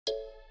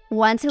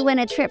Want to win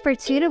a trip for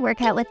two to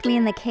work out with me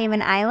in the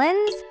Cayman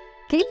Islands?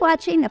 Keep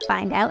watching to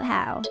find out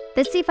how.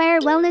 The Seafire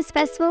Wellness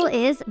Festival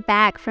is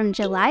back from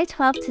July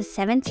 12th to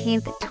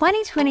 17th,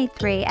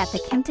 2023 at the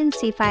Kimpton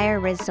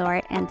Seafire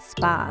Resort and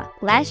Spa.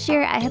 Last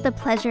year, I had the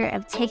pleasure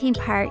of taking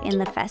part in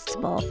the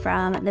festival,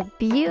 from the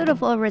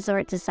beautiful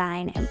resort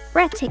design and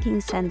breathtaking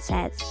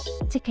sunsets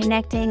to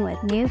connecting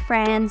with new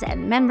friends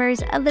and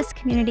members of this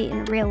community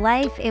in real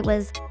life. It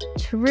was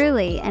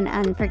truly an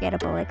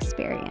unforgettable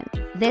experience.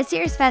 This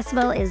year's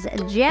festival is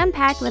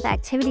jam-packed with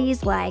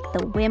activities like the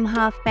Wim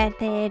Hof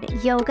method,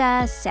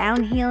 yoga,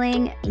 sound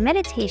healing,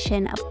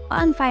 meditation, a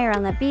bonfire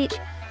on the beach,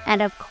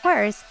 and of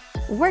course,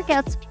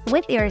 workouts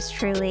with yours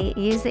truly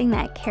using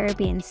that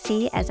Caribbean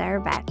Sea as our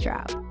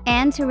backdrop.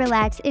 And to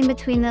relax in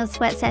between those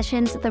sweat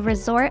sessions, the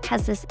resort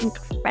has this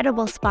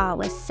incredible spa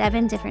with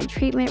 7 different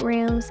treatment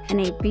rooms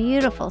and a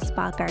beautiful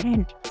spa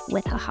garden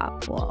with a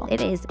hot pool.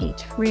 It is a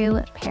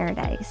true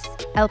paradise.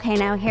 Okay,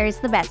 now here's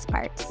the best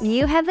part.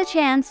 You have the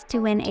chance to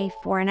win a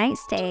 4-night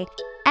stay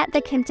at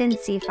the Kimpton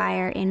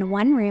Seafire in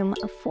one room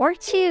for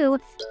 2,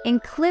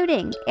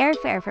 including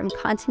airfare from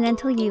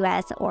continental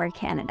US or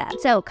Canada.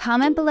 So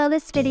comment below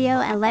this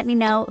video and let me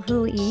know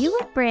who you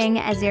would bring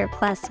as your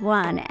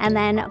 +1, and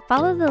then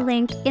follow the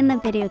link in the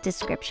video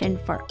description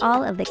for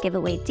all of the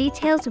giveaway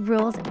details,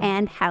 rules,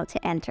 and how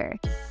to enter.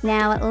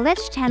 Now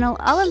let's channel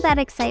all of that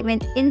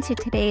excitement into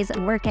today's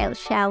workout,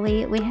 shall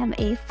we? We have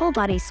a full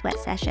body sweat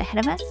sesh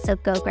ahead of us, so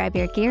go grab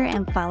your gear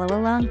and follow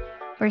along.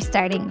 We're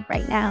starting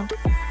right now.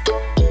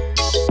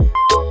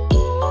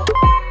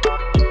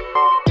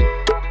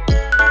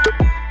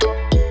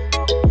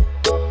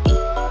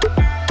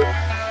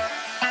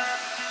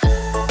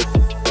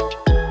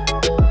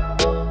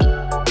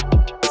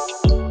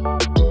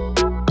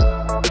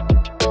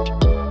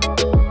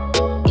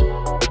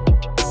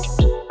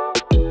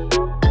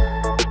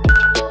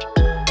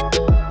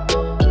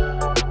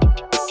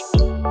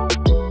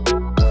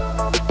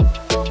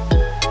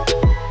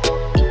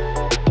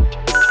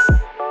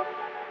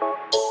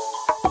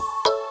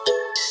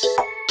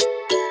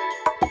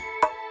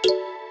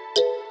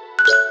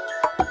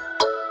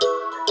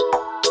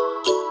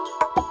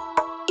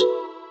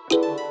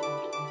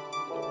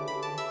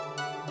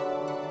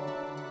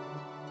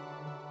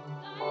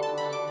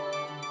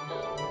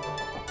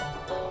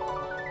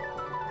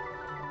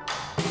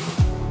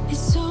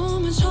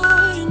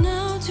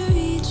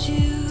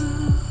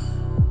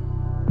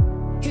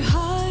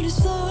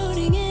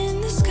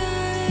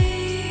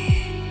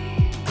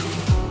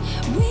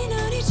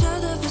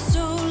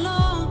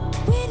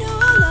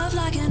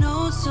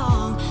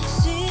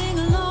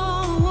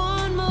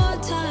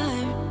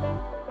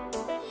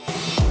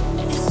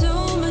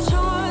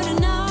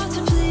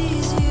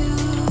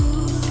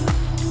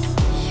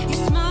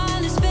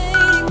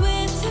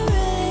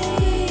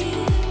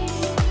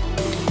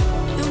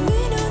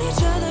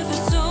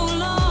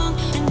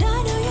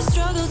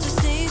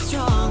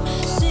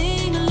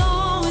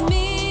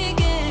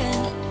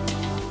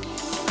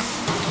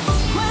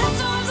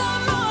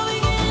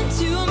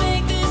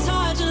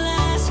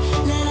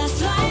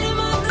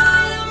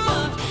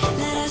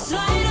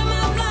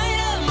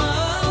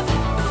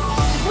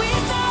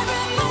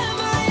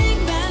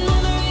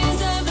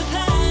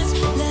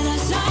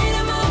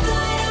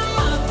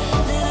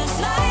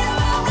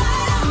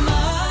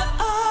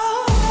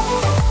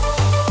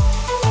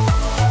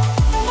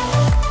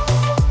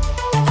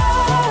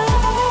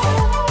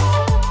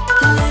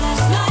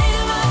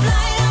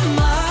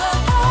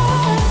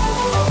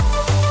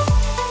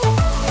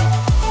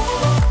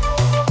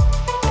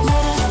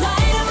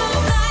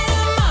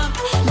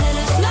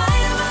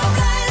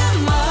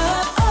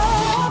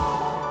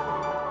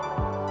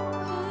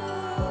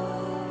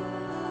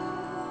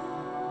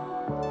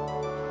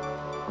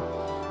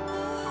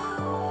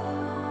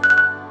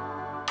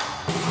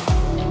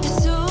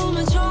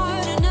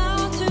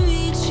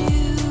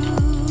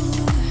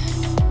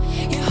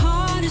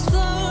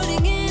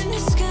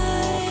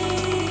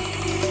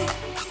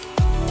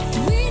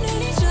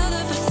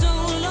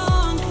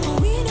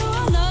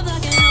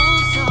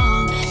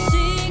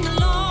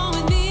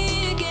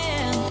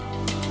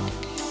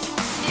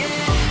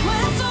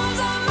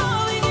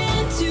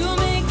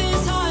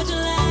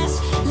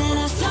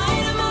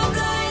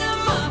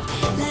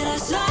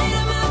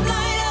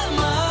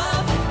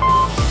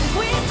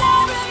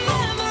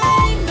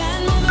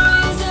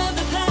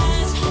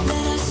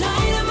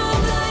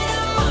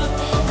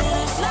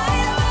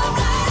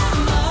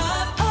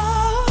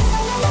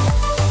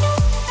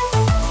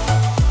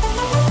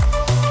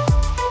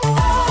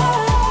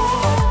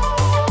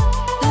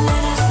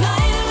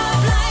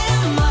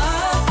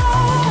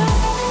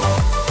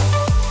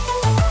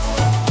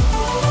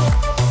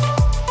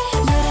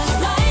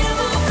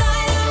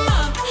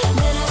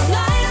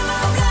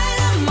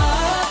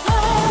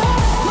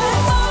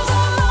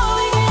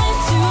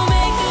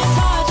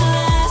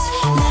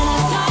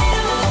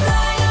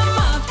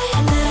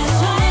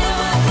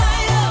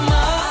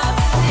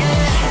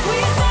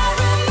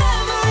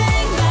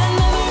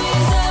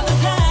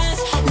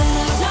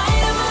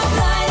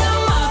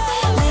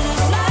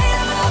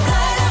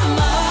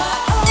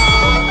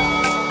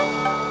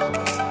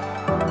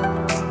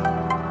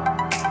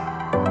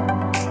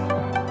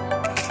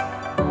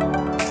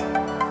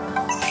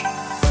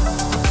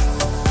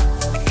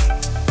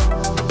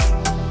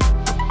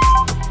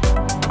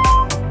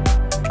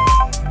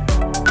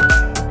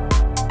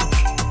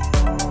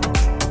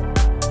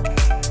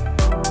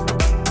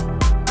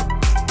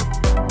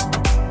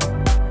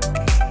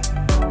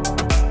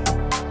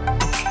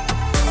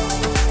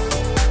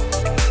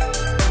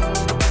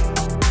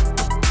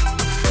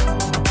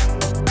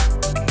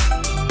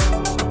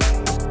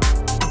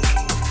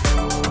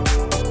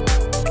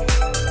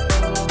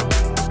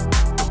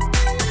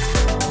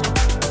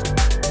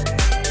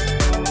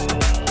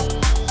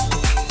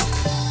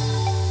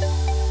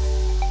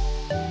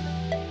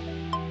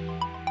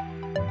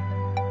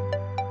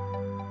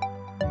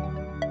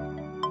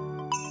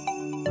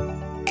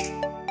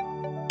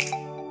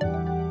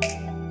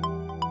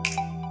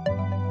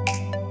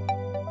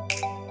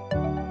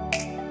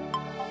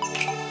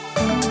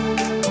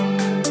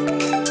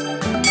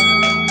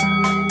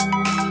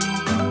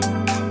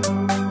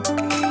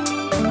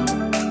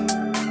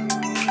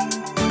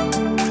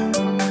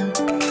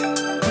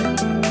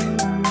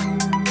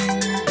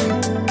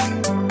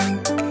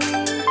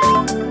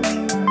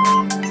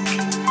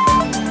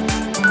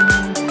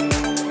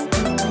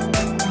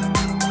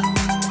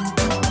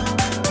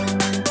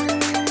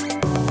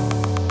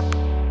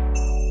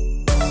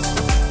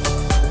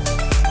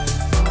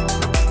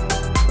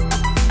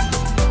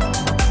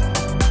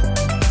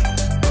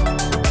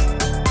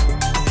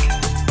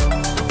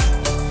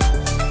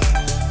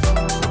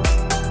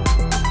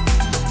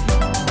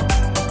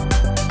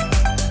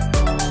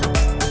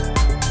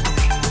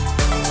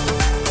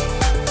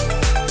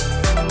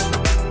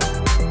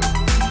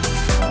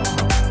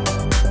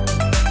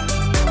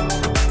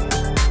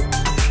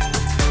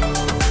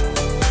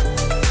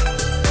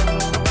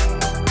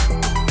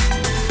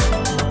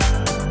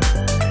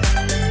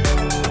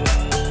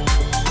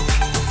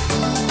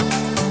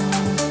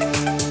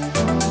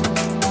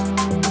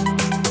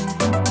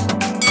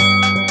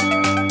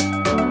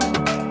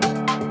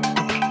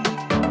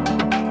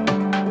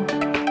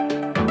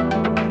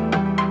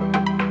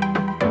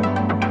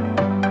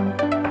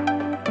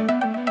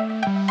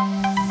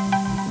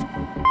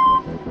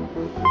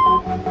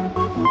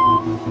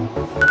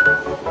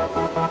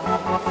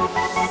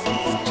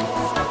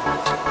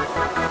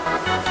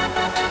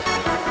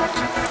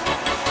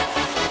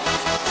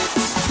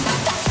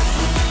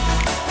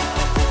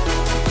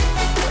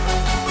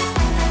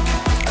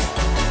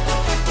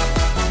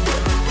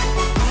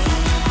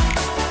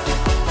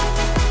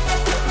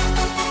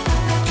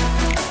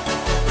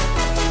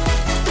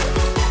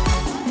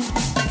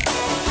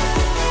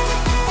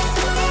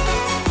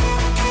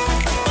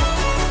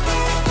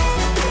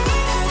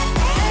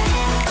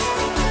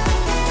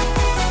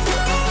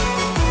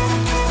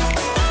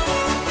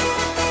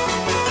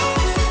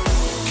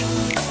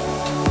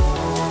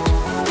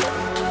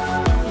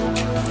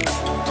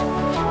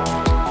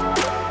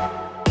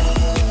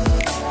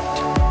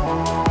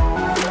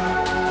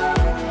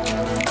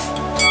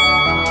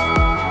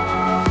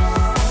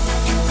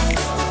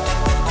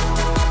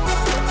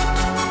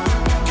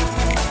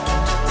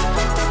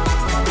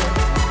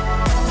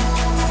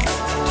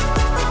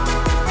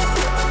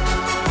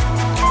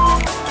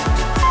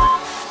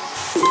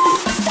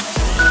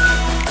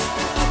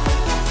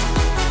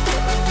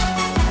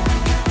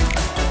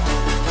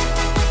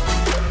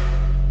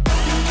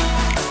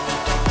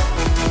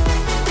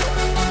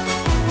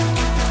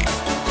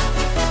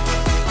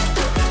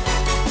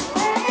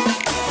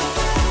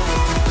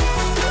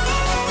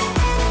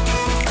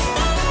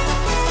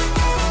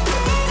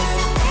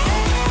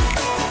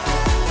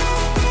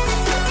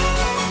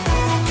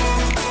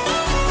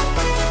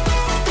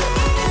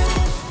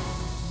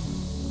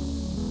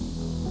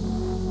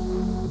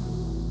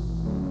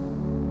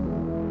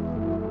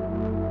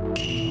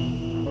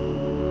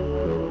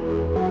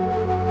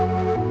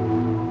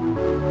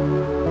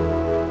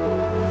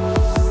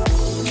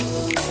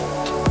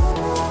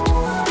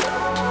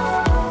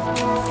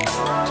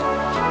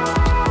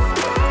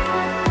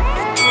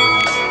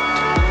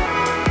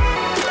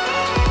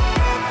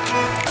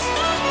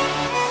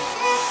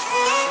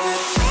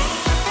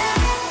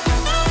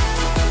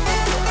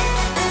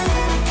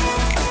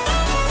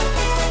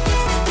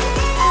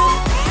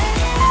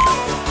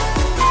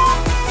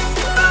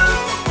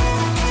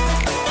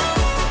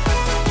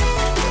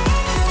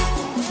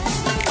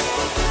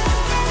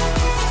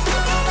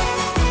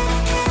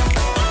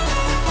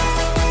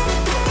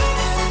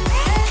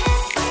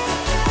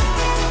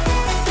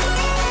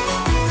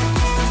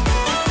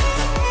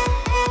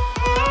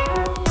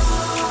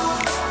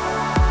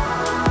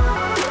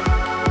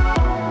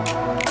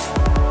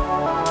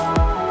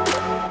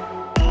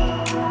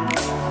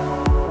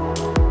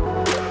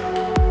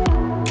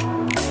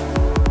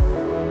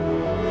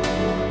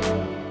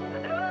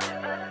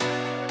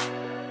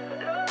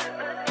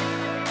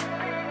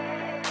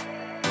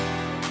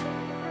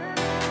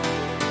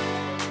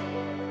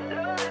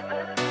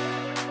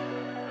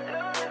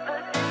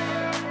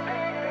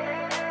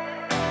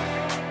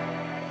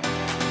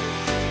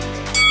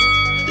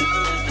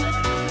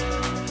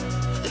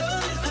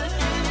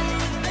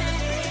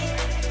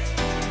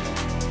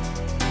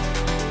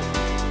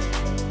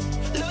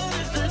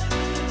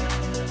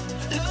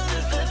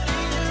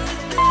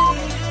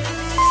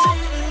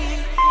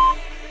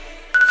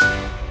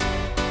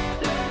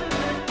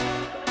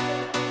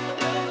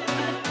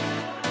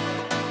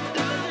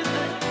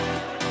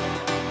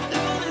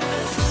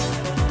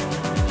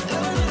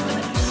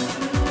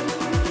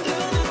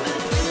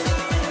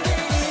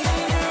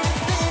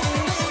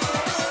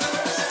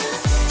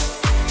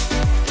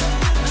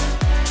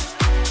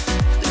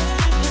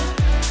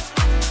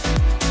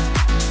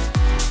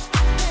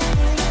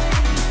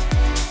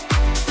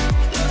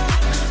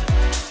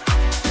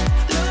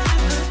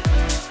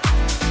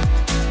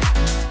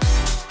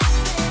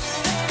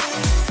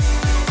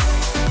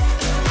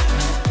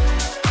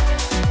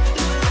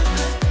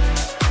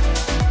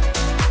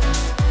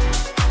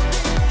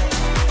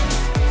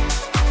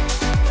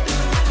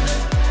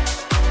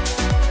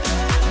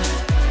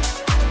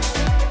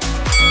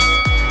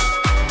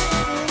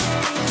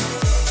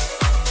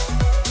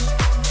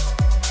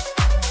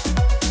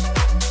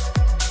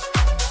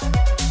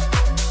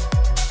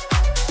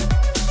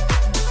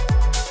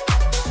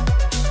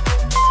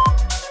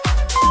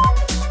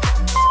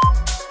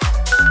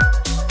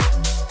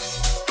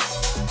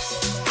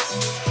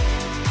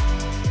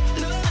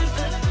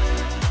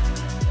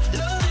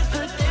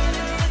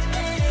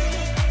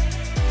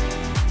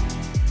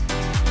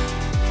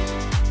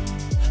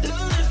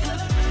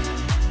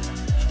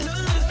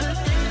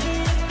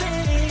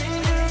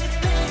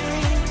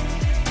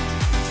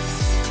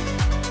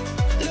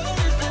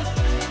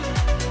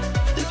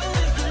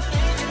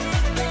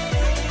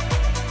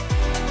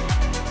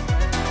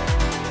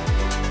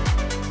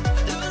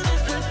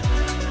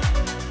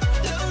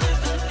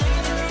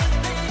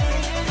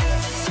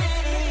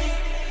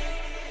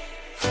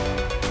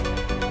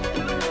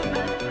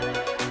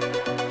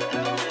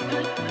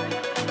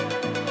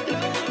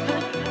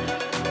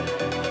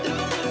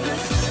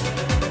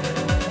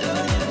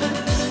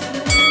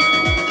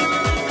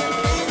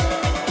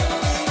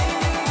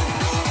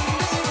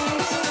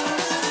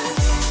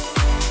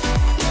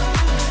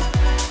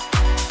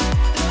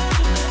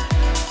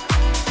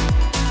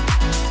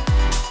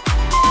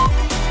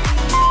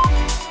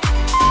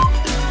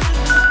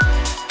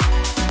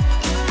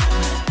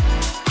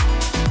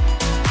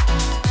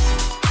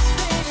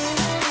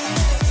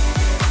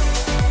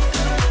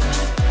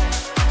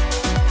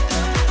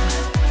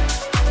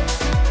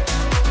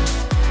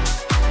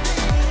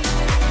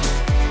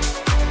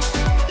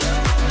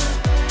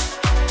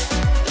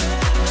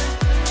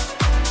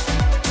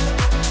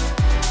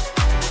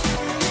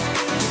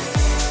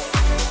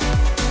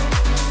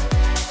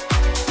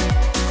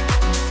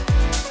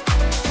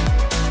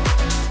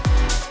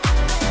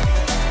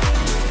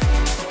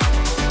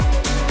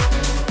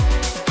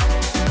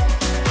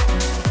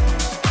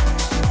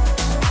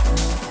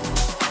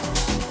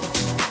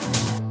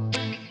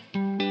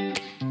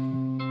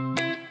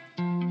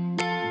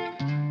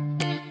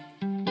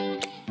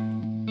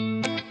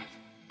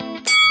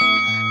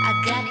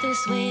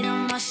 this weight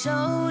on my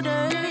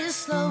shoulders,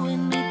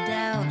 slowing me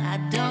down. I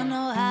don't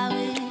know how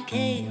it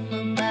came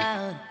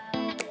about.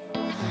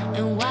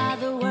 And while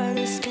the world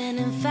is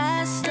spinning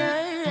faster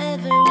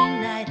every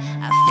night,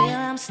 I feel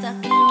I'm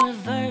stuck in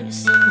reverse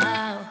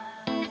somehow.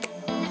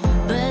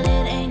 But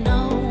it ain't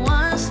no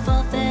one's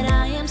fault that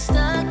I am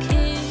stuck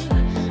here.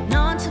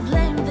 No one to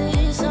blame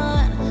this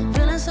on,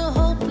 feeling so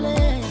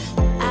hopeless.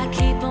 I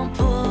keep on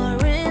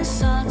pouring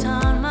salt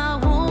on my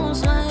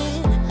wounds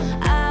when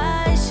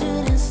I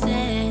shouldn't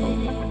stay.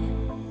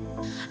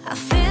 I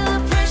feel the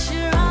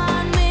pressure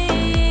on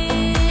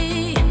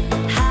me,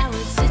 how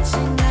it's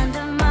itching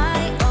under my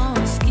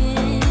own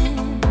skin.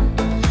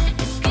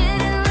 It's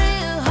getting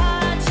real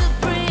hard to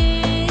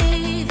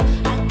breathe.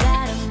 I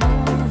gotta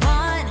move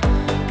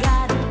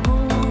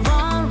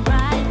on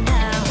right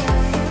now.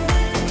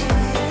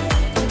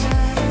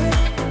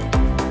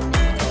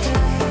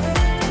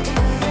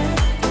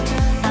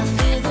 I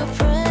feel the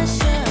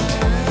pressure.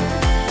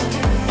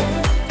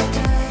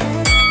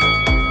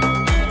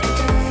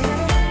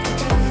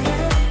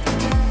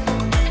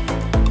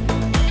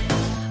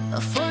 A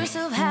force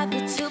of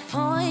habit to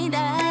point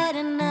at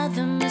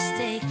another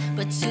mistake,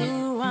 but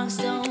two wrongs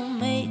don't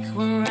make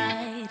one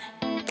right.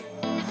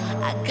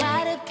 I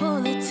gotta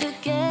pull it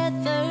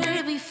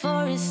together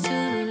before it's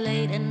too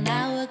late. An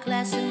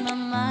hourglass in my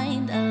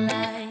mind, a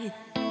light.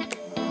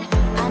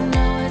 I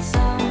know it's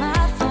all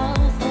my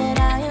fault that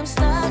I am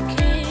stuck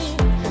here.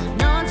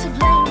 No one to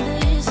blame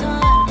this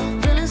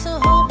on, feeling so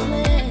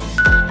hopeless.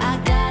 I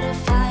gotta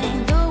find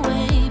the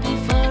way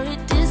before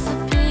it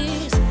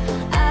disappears.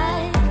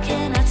 I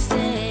cannot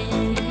stay.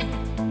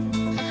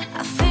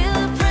 I feel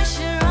the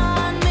pressure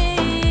on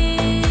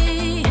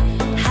me,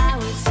 how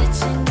it's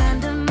itching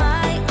under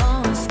my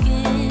own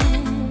skin.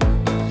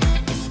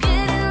 It's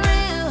getting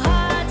real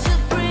hard to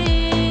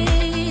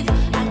breathe.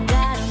 I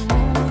gotta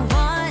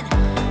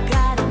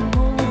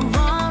move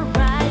on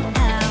right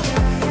now.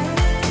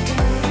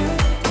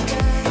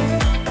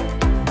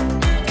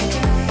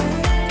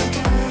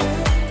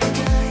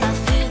 I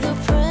feel the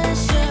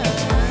pressure.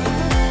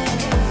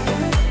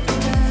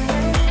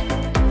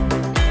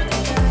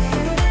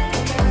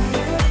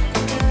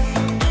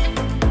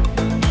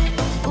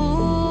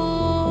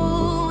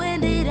 Ooh, when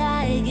did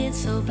I get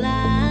so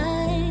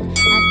blind?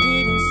 I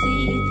didn't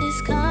see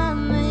this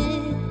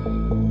coming.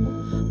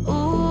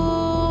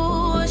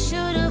 Ooh, I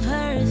should have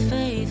heard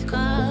faith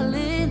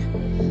calling,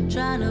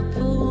 trying to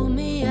pull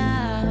me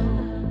out.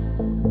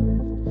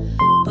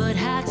 But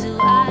how do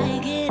I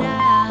get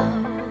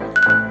out?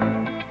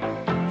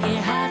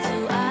 Yeah, how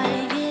do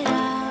I get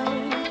out?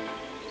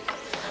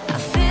 I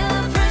feel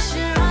the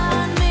pressure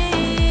on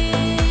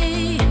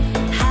me,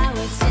 how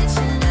it's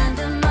itching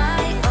under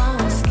my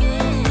own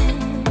skin.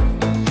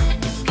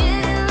 It's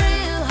getting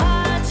real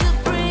hard to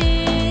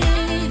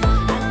breathe.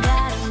 I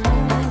gotta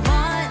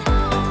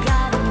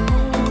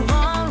move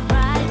on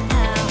right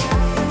now.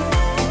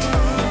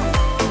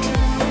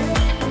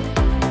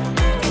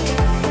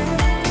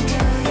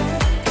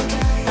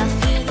 I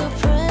feel the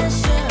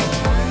pressure.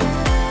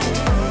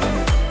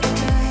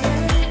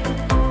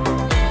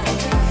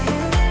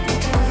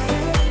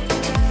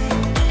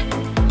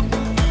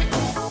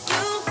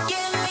 You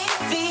give me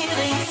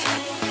feelings.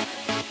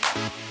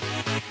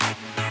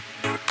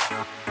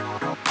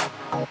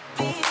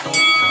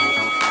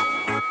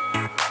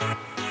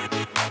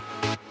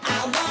 I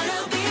wanna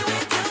be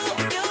with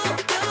you.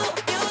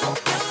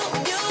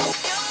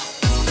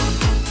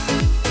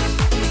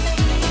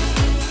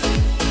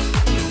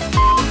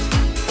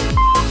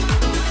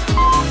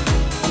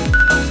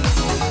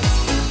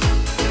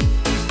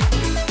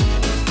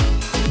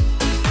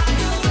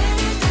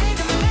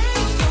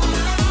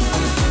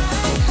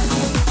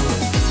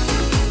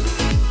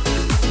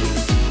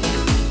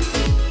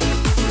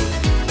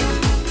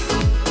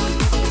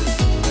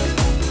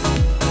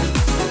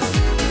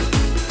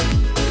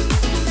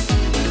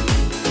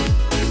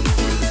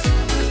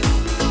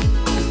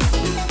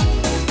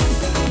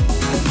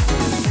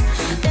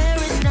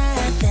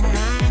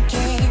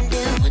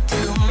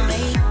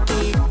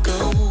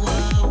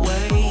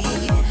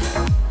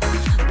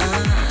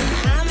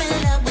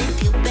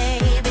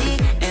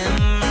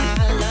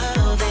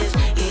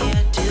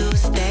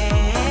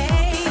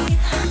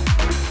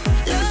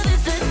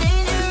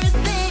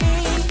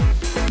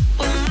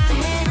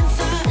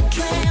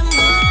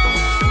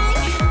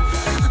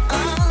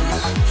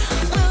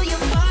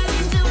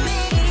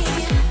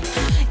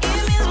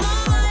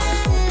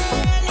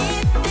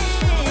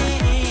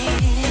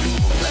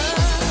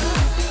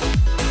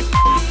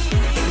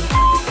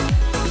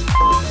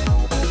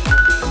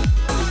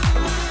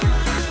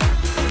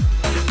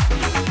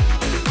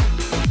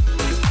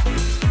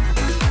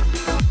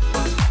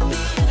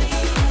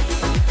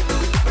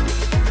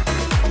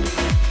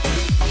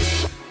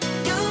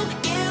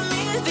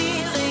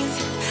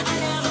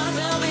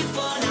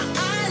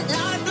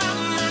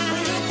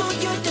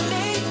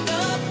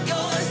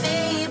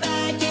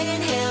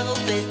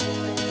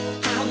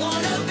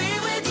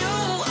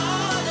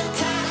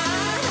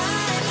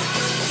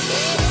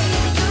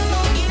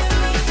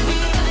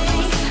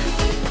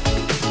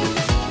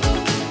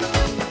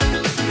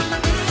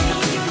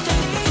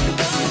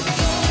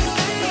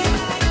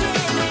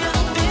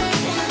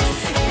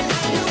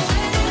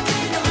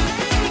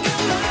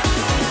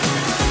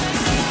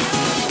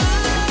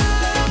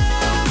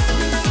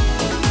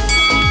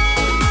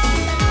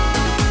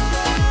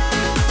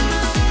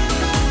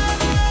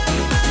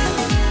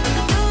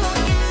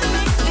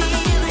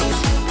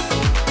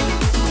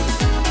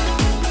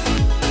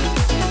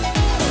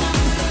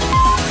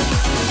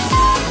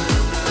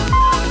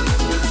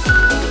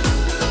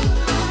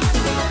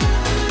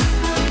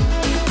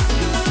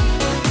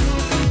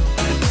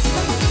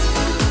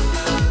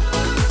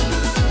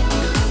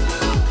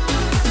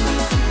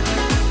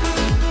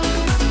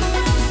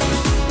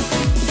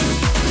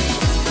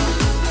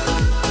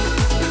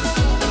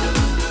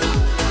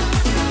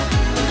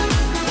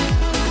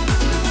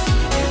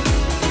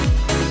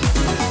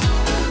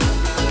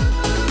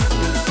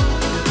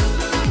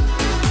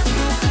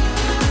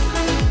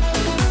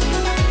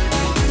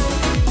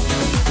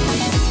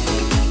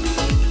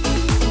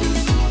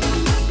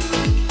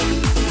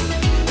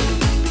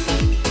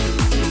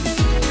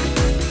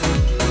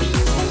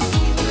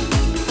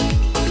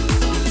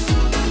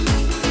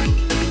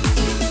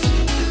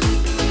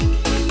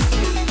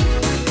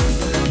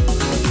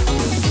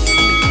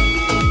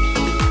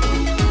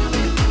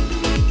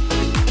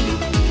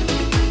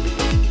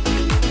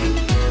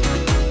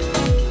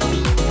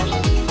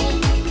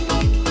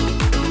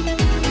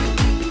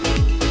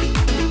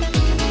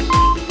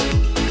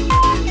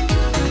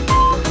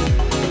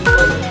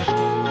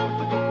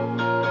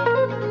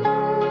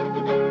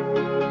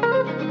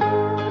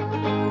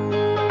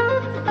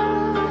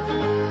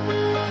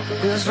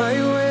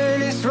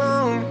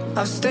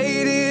 I've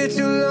stayed here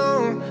too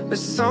long, but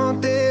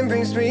something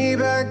brings me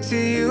back to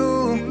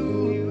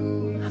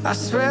you. I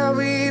swear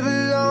we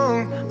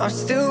belong, I'm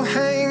still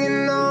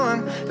hanging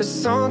on, but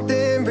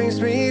something brings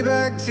me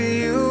back to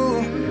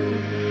you.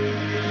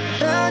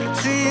 Back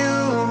to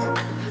you,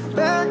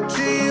 back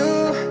to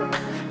you,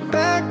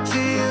 back to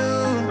you.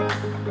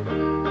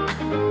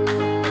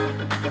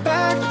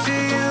 Back to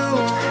you,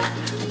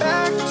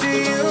 back to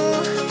you,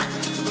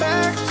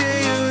 back to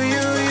you,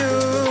 you.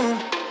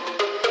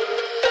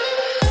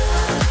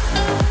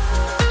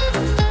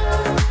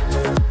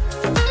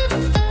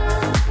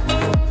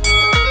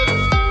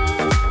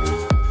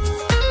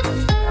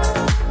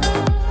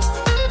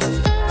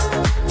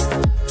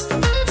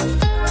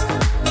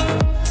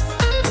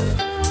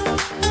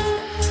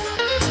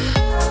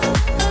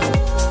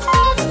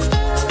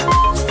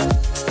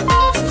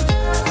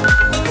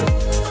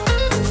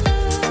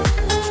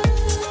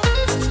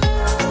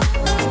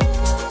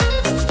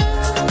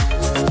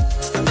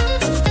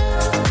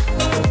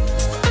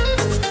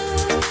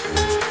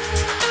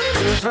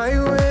 Right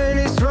when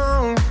it's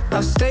wrong,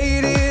 I've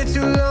stayed here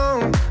too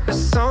long, but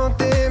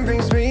something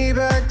brings me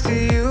back to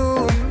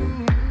you.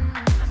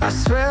 I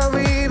swear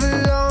we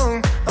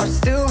belong, I'm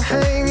still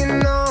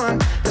hanging on,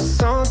 but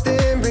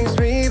something brings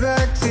me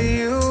back to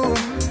you.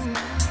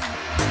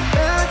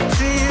 Back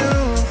to you,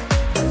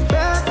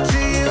 back to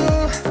you,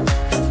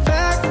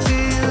 back to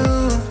you.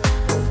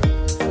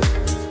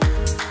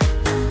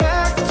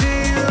 Back to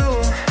you,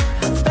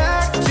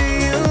 back to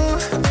you,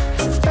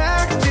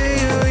 back to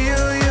you,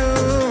 you.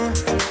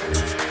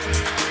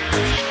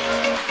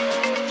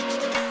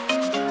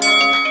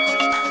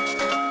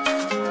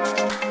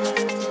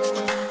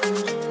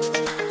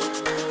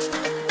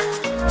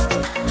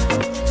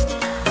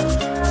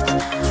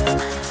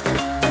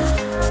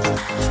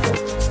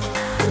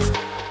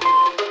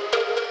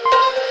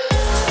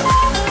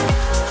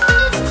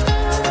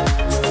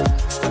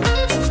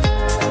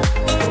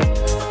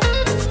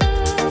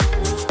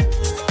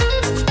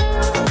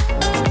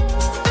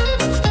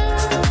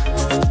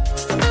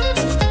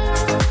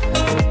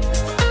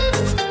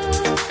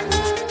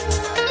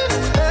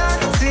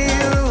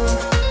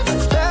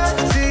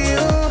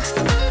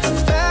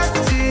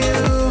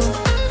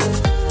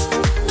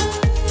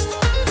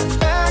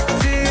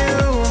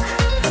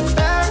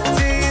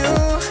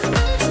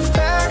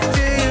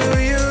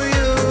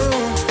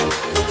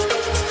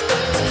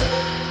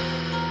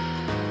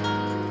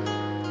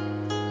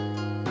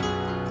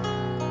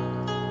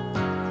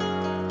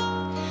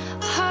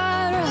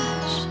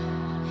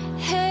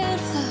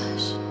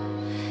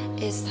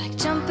 It's like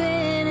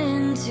jumping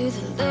into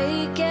the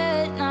lake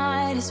at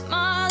night. Is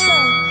my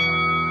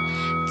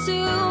love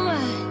too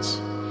much?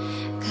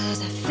 'Cause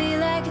I feel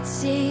like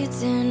it's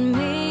eating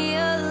me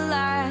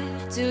alive.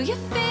 Do you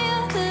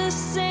feel the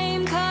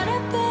same? Caught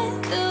up in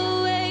the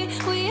way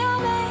we are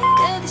made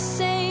of the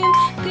same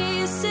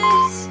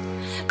pieces.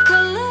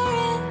 Color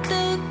in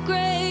the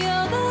gray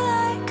of the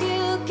light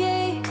you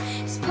gave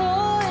is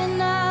pouring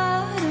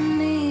out of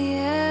me,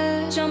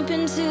 yeah. Jump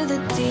into the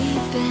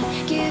deep end,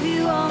 give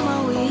you all my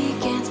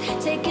weekends,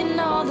 taking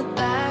all the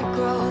back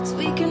roads.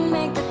 We can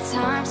make the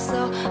time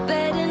slow,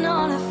 betting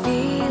on a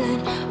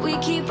feeling we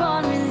keep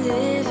on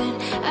reliving.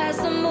 As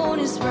the moon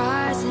is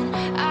rising,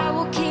 I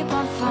will keep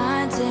on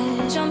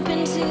finding. Jump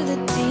into the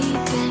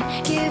deep end,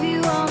 give you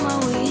all my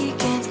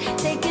weekends,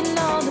 taking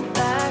all the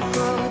back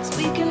roads.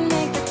 We can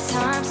make the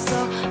time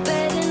slow,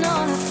 betting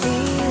on a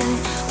feeling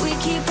we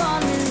keep on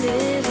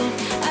reliving.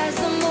 As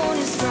the moon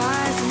is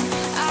rising,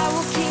 I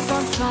will keep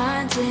on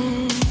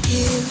finding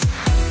you.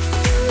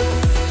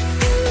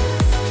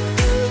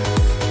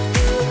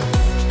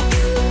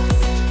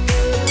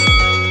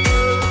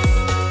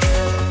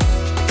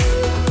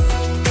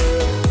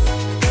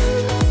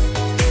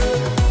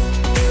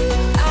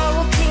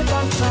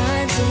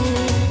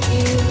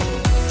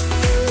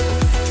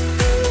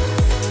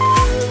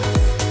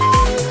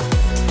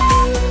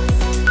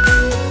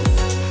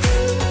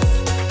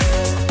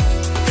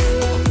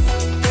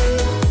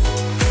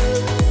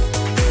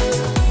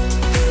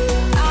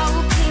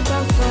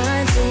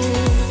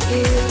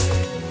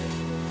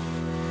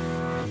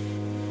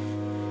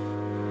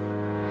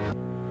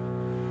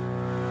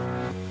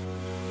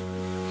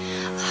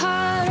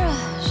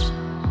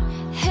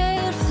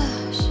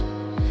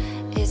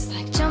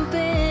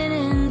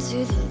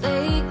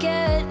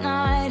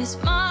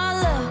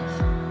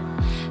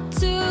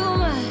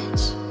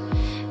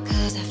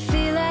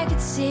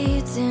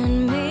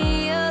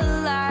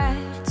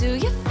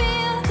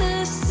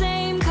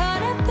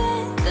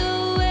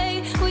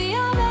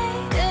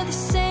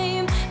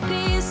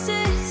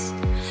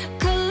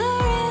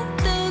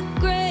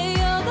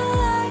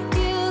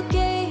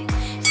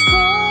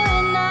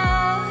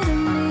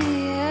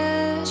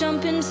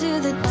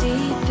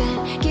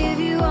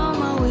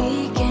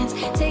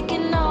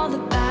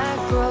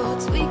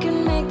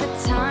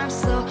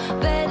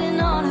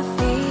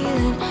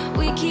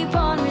 Keep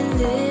on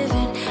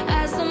reliving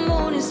as the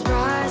moon is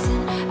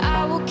rising.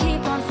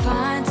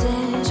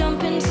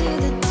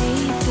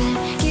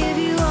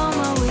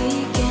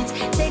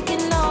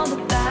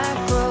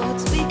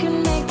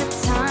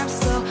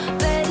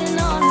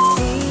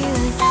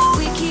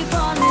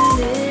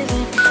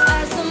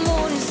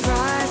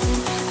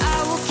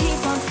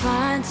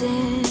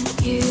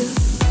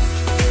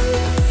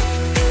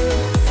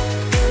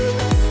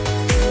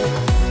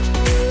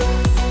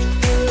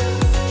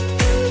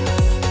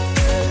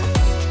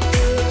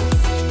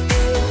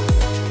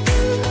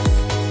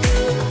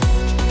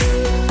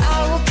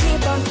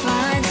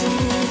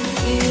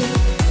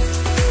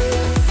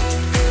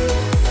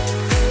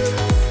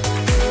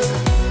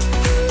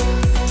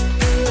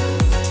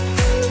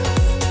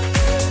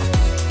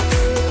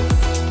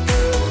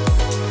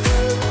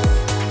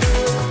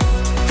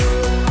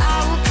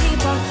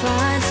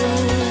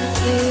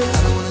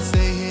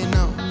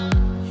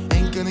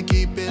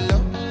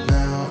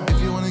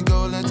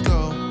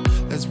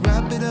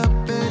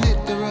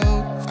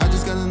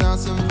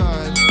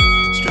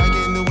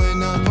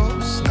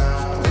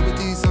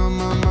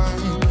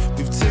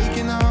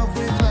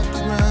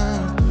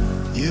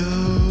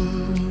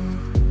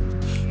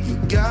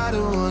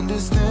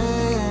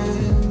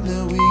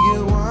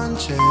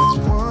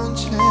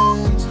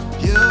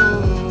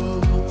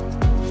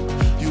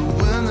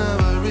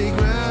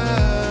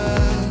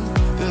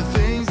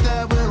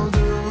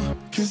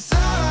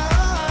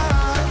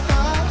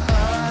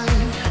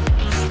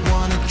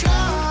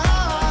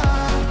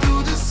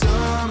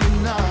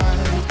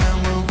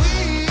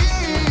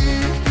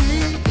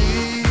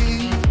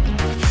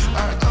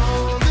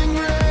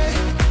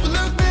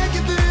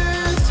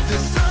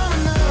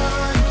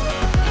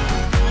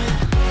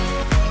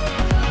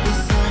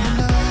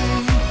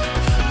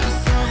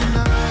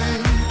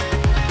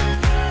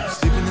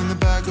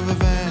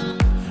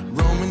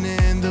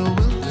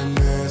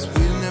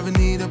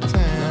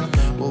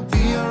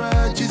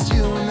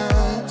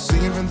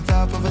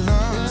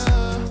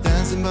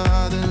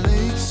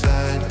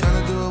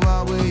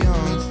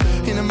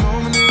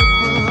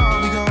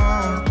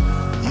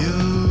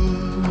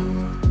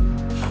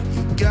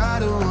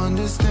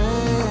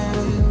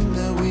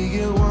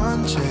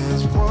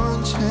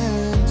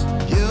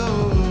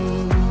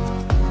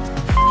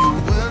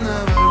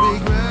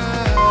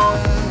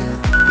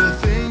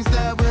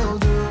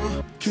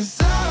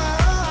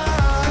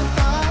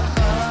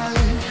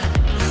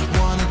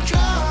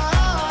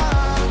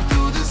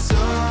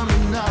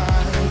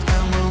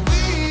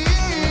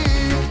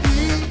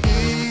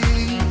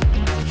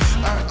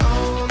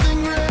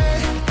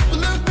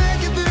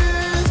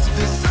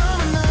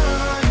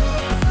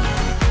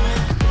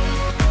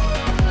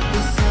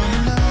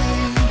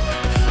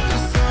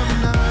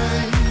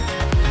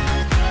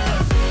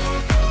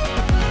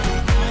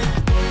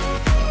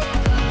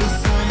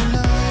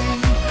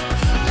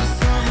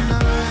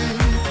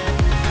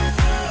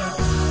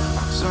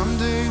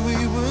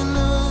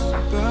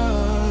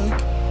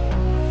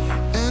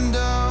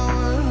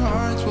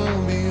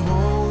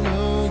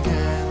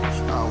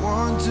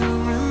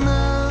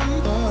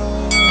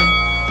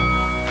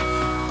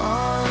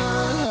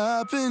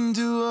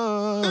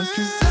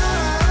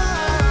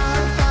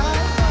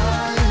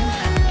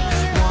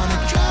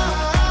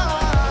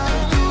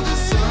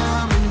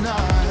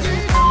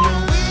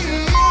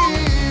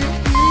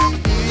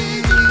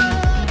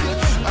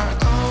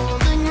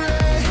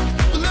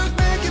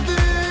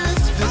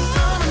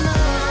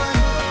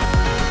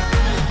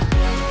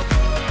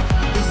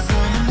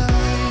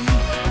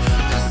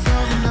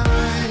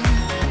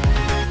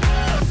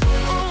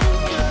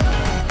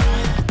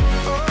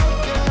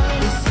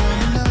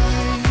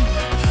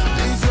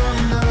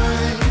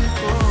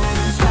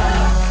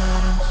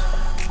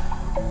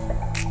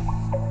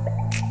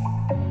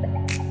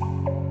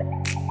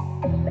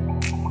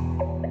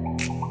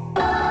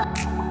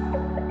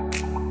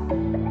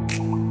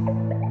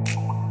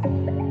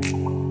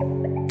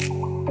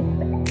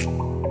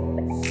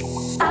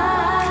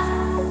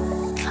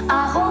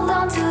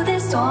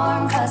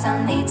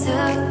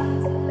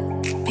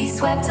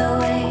 swept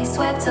away,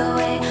 swept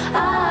away.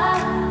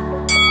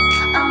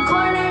 I'm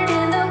cornered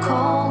in the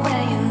cold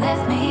where you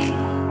left me.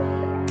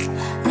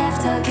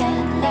 Left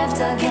again, left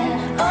again.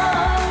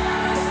 Oh,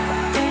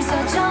 there's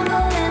a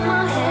jungle in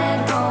my head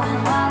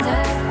growing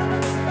wilder,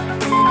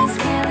 and it's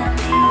killing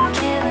me,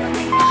 killing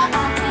me.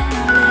 I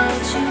cannot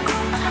let you go,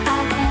 I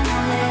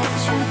cannot let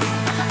you go,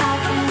 I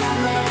cannot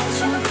let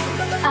you go,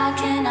 I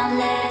cannot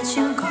let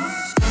you go.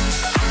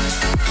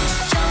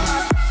 Jump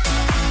up,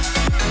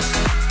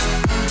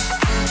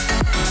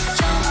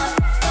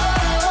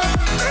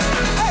 oh,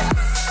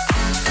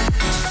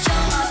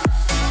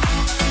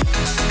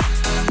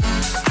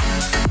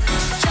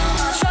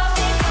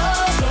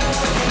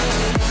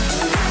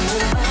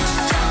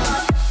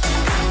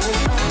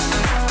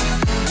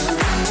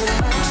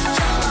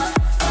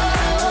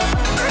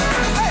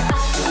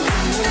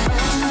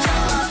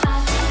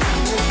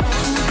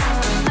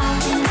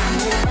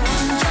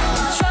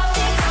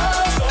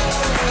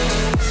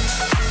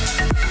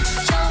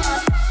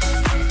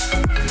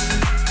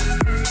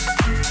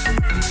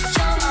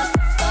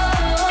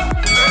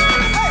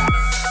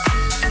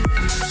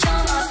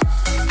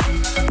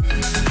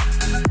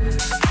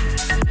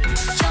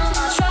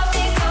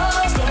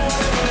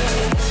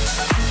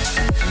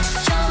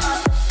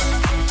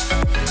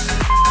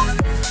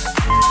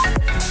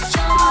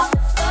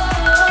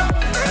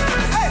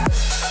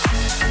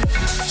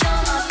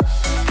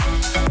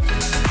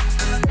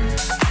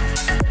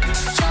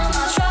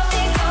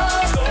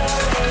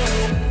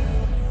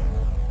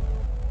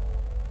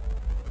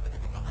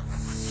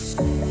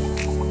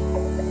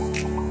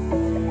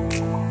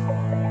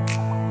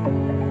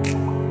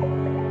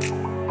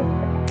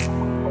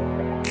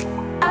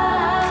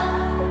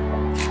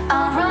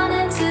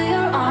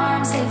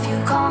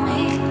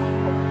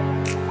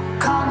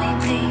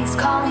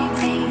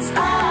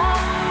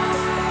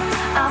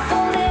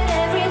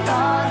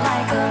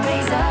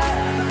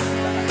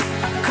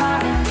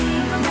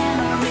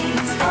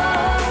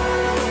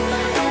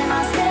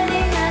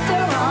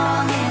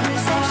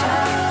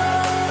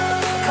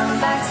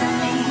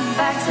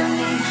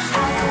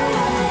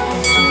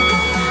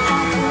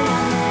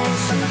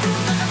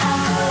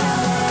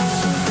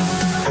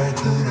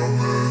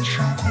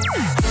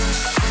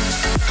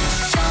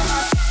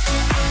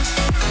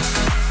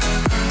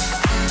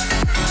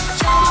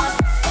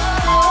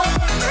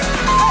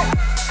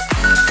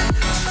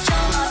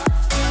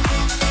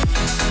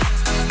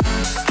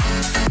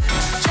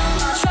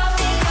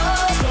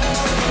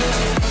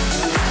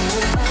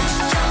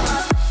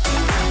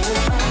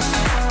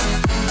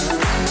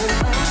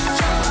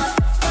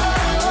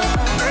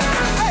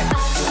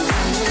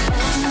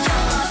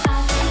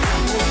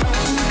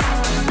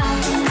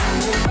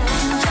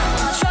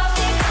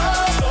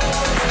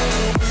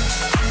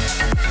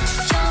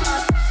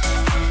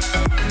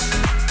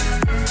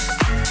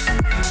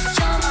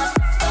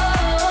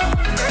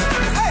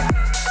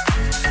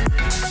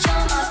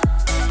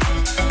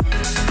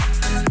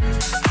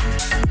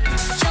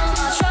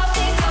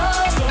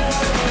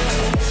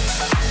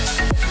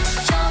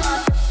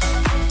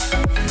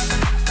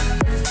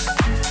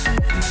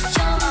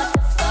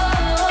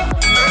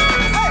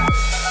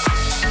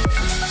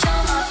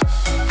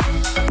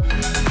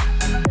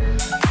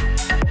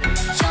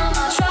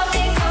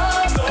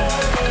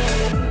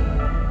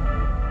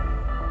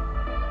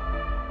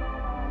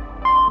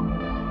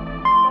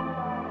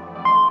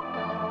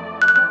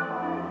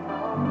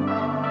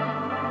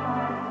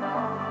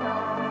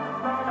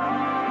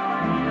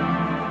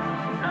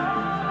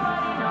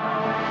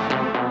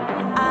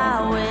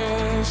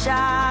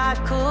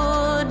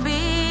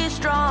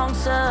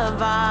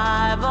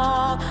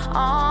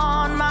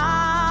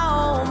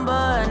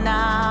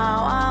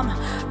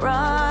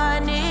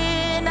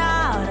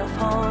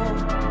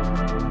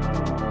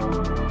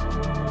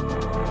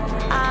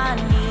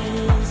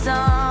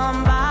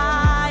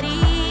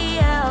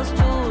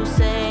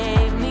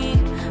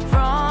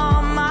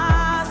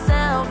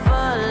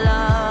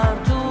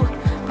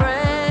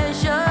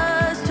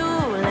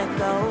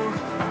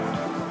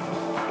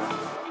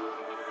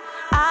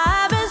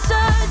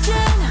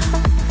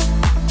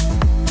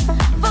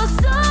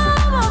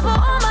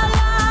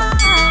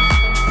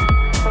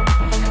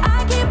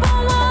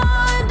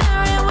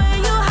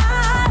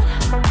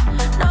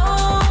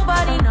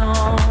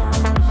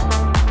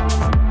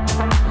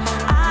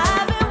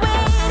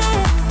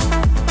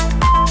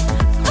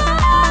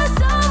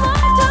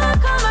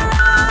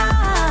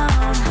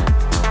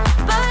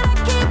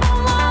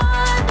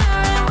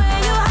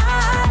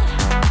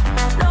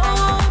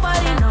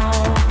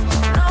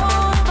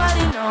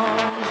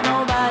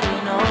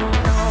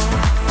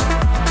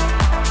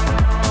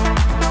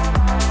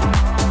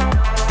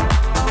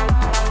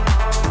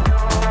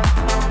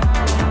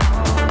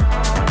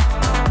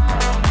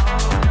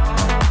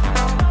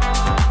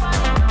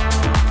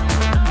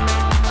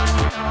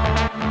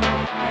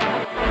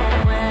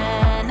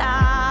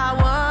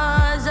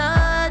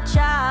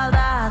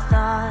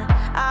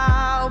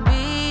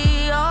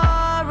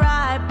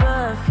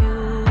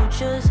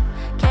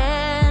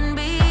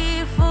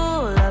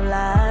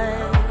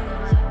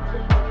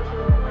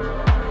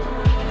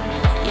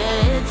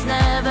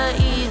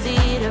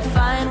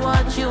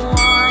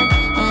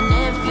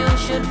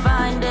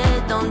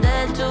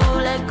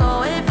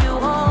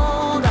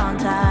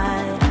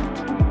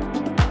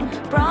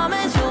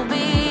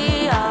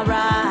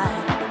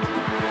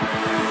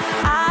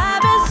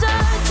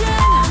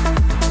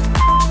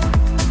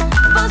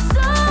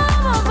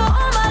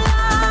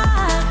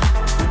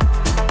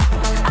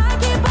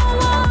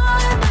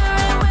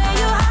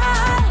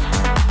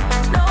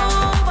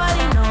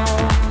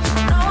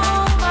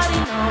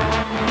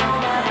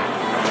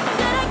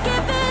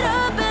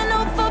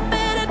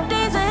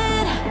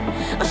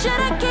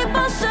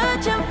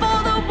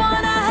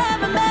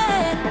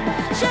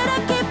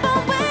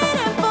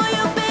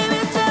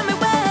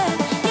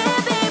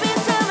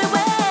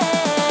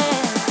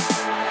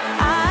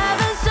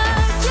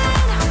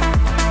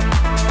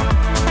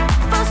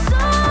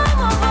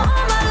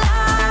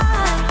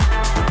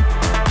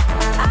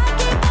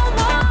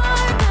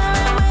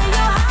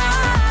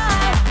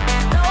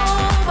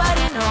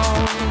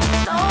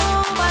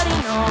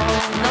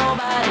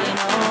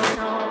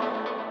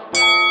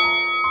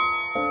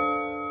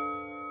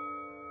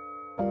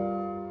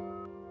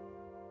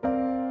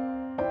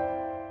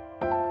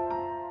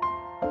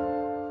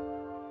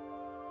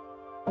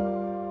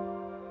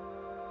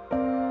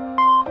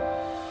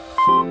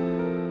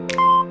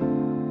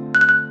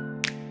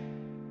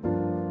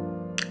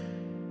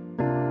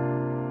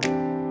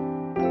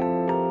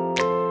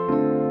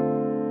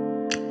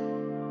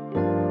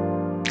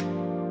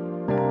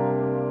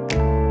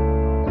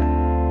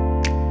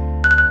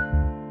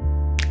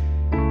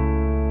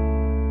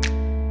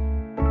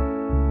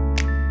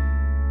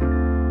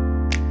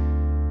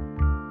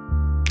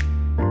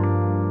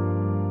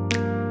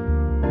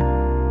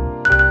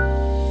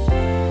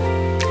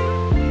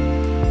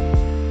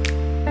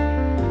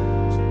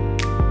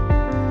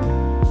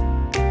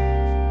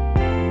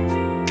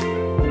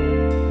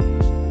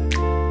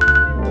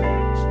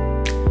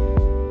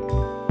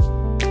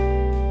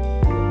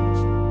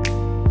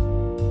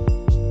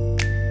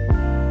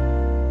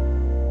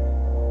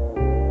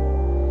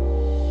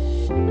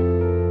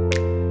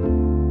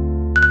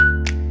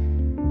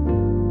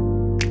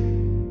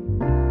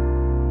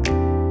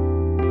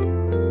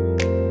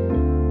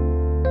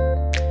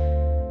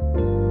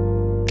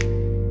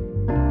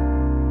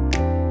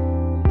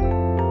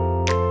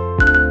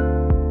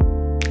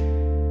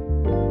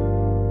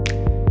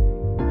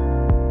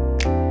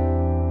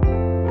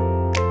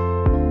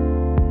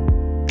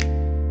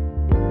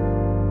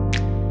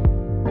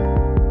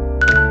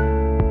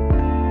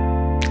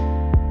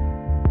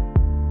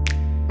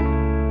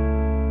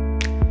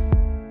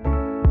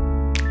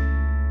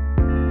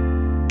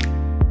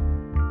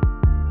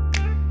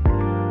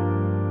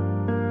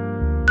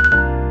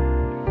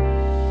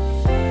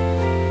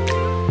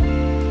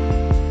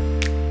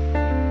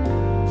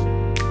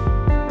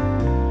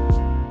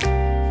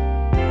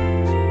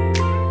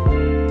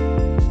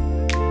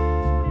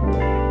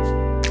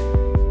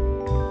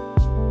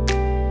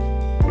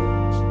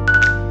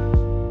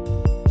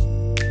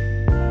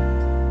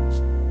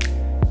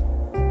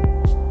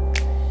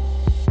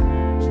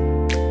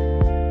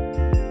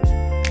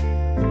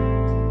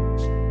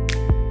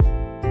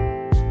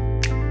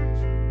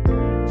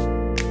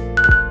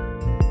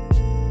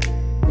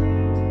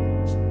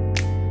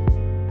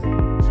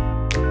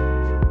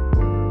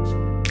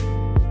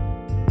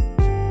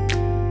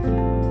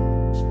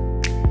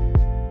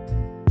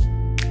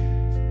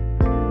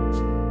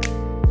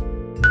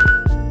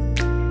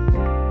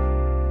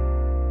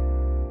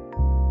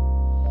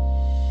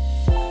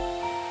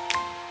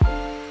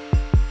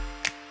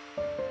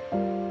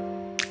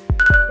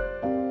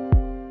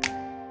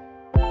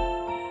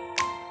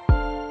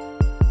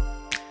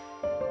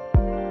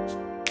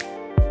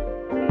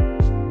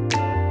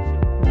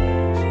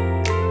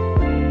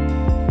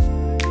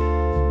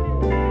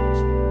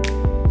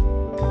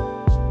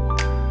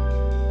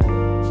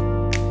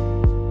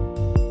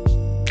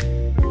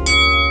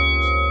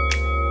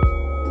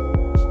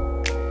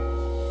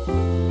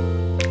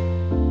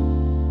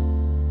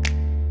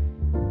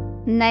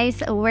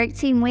 Nice work,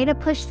 team. Way to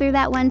push through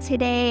that one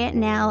today.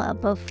 Now,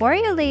 before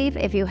you leave,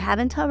 if you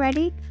haven't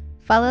already,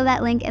 follow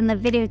that link in the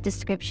video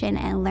description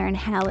and learn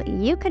how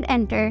you could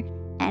enter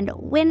and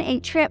win a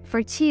trip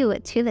for two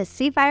to the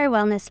Seafire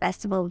Wellness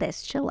Festival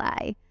this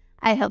July.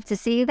 I hope to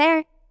see you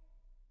there.